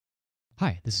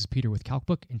Hi, this is Peter with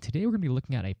CalcBook, and today we're going to be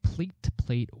looking at a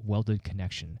plate-to-plate welded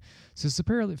connection. So it's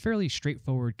a fairly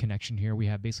straightforward connection here. We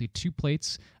have basically two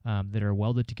plates that are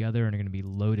welded together and are going to be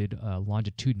loaded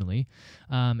longitudinally.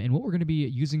 And what we're going to be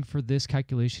using for this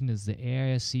calculation is the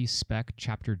AISC Spec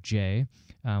Chapter J.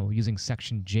 We're using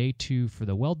section J2 for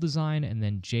the weld design and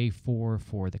then J4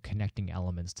 for the connecting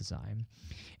elements design.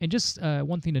 And just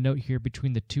one thing to note here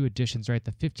between the two editions, right,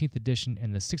 the 15th edition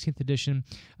and the 16th edition,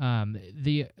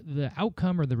 the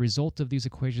outcome or the result of these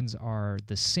equations are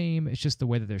the same. It's just the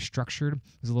way that they're structured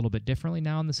is a little bit differently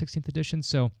now in the 16th edition.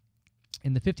 So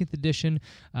in the 15th edition,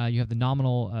 you have the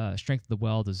nominal strength of the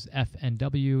weld is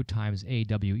FNW times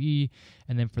AWE,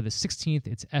 and then for the 16th,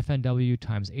 it's FNW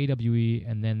times AWE,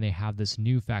 and then they have this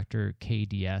new factor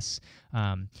KDS,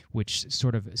 which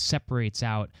sort of separates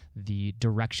out the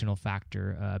directional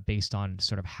factor based on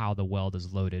sort of how the weld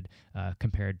is loaded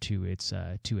compared to its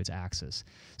axis.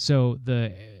 So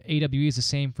the AWE is the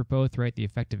same for both, right? The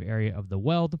effective area of the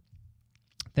weld.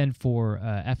 Then for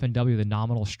FNW, the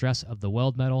nominal stress of the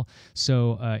weld metal.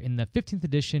 So in the 15th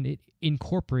edition, it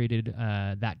incorporated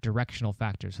that directional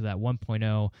factor, so that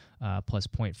 1.0 plus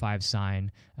 0.5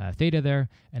 sine theta there.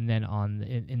 And then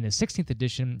in the 16th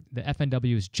edition, the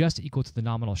FNW is just equal to the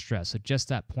nominal stress, so just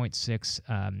that 0.6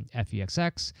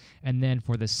 FEXX. And then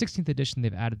for the 16th edition,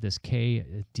 they've added this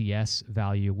KDS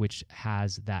value, which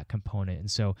has that component.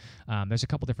 And so there's a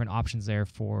couple different options there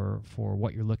for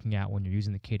what you're looking at when you're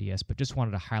using the KDS, but just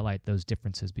wanted to highlight those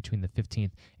differences between the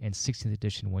 15th and 16th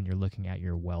edition when you're looking at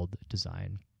your weld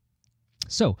design.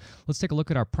 So let's take a look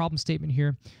at our problem statement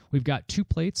here. We've got two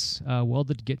plates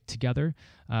welded together.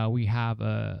 We have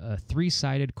a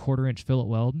three-sided quarter-inch fillet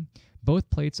weld. Both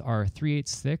plates are 3/8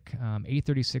 thick,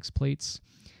 A36 plates.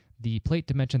 The plate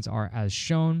dimensions are as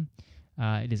shown.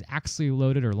 It is axially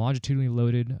loaded or longitudinally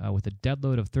loaded with a dead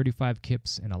load of 35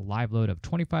 kips and a live load of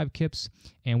 25 kips.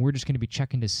 And we're just going to be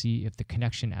checking to see if the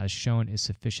connection as shown is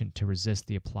sufficient to resist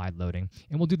the applied loading.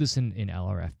 And we'll do this in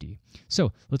LRFD.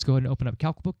 So let's go ahead and open up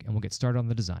CalcBook and we'll get started on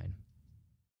the design.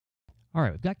 All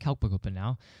right, we've got CalcBook open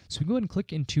now. So we go ahead and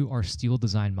click into our steel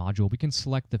design module. We can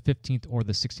select the 15th or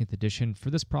the 16th edition.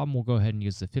 For this problem, we'll go ahead and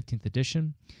use the 15th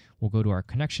edition. We'll go to our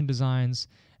connection designs,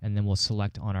 and then we'll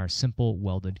select on our simple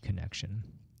welded connection.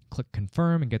 Click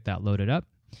confirm and get that loaded up.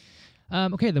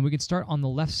 Okay, then we can start on the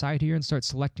left side here and start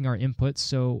selecting our inputs.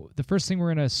 So the first thing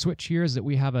we're going to switch here is that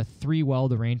we have a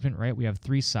 3-weld arrangement, right? We have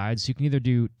 3 sides. So you can either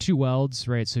do 2 welds,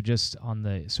 right? So just on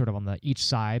the each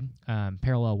side,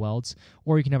 parallel welds,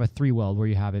 or you can have a 3-weld where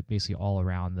you have it basically all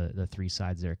around the 3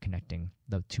 sides there connecting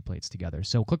the 2 plates together.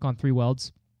 So click on 3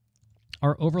 welds.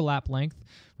 Our overlap length,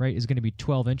 right, is going to be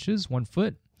 12 inches, 1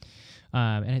 foot.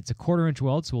 And it's a quarter-inch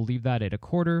weld, so we'll leave that at a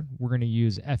quarter. We're going to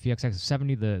use FEXX of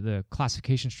 70, the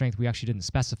classification strength. We actually didn't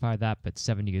specify that, but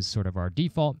 70 is sort of our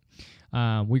default.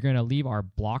 We're going to leave our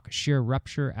block shear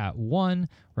rupture at 1.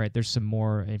 Right, there's some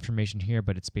more information here,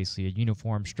 but it's basically a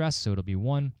uniform stress, so it'll be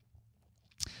 1.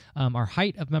 Our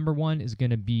height of member 1 is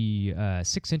going to be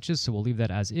 6 inches, so we'll leave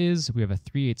that as is. We have a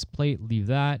 3/8 plate, leave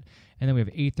that. And then we have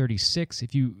A36.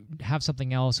 If you have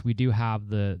something else, we do have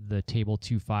the table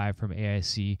 2.5 from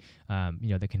AISC,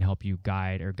 that can help you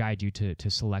guide you to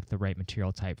select the right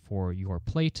material type for your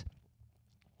plate.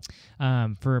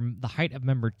 For the height of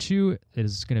member 2, it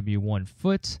is going to be 1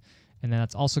 foot, and then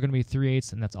that's also going to be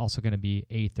 3/8, and that's also going to be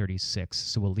A36.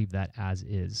 So we'll leave that as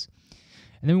is.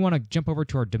 And then we want to jump over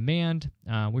to our demand.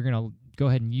 We're going to go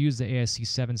ahead and use the AISC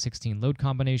 716 load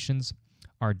combinations.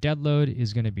 Our dead load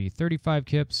is going to be 35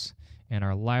 kips, and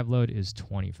our live load is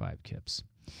 25 kips.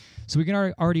 So we can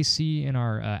already see in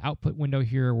our output window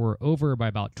here, we're over by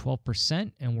about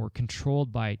 12%, and we're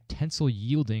controlled by tensile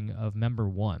yielding of member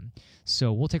 1.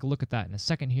 So we'll take a look at that in a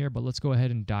second here, but let's go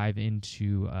ahead and dive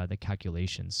into the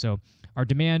calculations. So our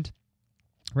demand,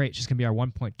 right, it's just going to be our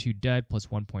 1.2 dead plus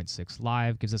 1.6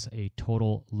 live, gives us a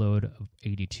total load of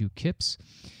 82 kips.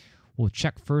 We'll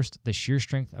check first the shear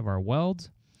strength of our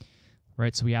weld.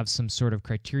 Right, so we have some sort of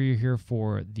criteria here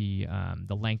for the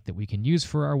length that we can use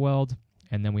for our weld,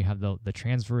 and then we have the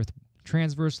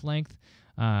transverse length.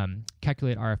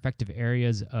 Calculate our effective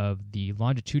areas of the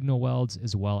longitudinal welds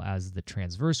as well as the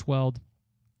transverse weld.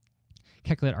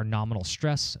 Calculate our nominal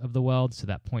stress of the weld, so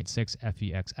that 0.6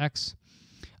 FEXX.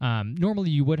 Normally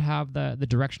you would have the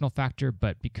directional factor,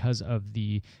 but because of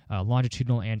the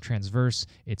longitudinal and transverse,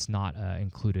 it's not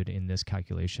included in this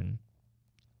calculation.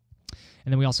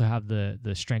 And then we also have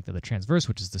the strength of the transverse,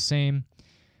 which is the same.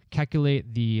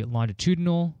 Calculate the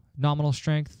longitudinal nominal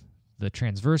strength, the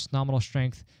transverse nominal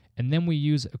strength, and then we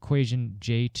use equation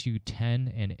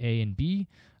J210 and A and B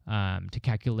to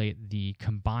calculate the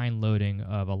combined loading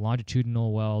of a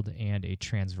longitudinal weld and a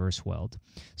transverse weld.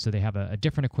 So they have a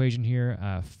different equation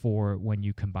here for when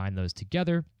you combine those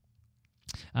together.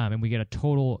 And we get a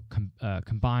total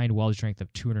combined weld strength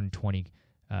of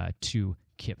 222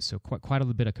 kips. So quite a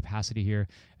little bit of capacity here.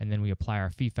 And then we apply our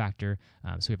fee factor.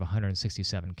 So we have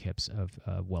 167 kips of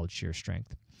weld shear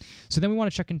strength. So then we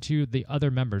want to check into the other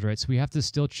members, right? So we have to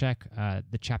still check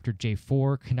the Chapter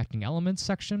J4 connecting elements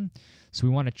section. So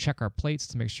we want to check our plates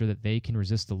to make sure that they can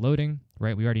resist the loading,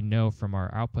 right? We already know from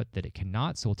our output that it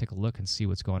cannot. So we'll take a look and see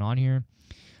what's going on here.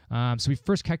 So we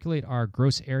first calculate our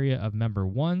gross area of member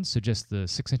 1, so just the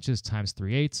 6 inches times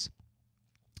 3/8.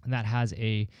 And that has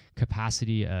a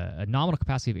capacity, a nominal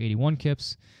capacity of 81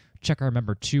 kips. Check our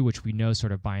member 2, which we know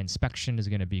sort of by inspection is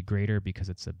going to be greater because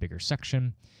it's a bigger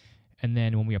section. And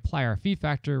then when we apply our fee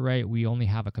factor, right, we only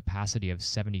have a capacity of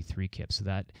 73 kips. So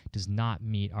that does not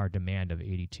meet our demand of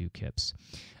 82 kips.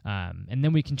 And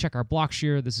then we can check our block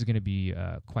shear. This is going to be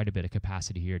quite a bit of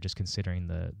capacity here, just considering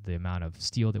the amount of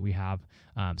steel that we have.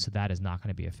 So that is not going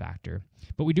to be a factor.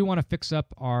 But we do want to fix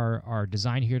up our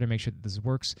design here to make sure that this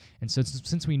works. And so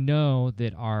since we know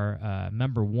that our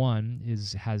member 1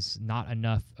 has not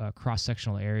enough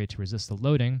cross-sectional area to resist the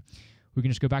loading, we can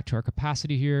just go back to our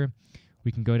capacity here.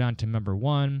 We can go down to member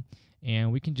 1,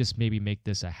 and we can just maybe make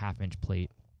this a 1/2 inch plate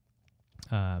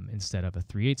instead of a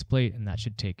 3/8 plate, and that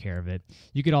should take care of it.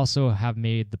 You could also have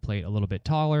made the plate a little bit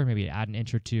taller, maybe add an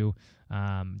inch or two.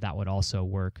 That would also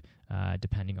work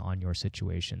depending on your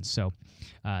situation. So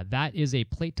that is a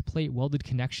plate-to-plate welded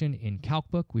connection in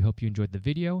CalcBook. We hope you enjoyed the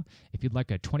video. If you'd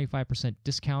like a 25%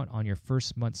 discount on your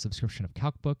first month subscription of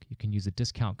CalcBook, you can use the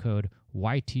discount code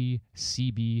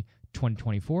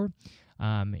YTCB2024.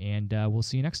 And we'll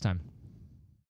see you next time.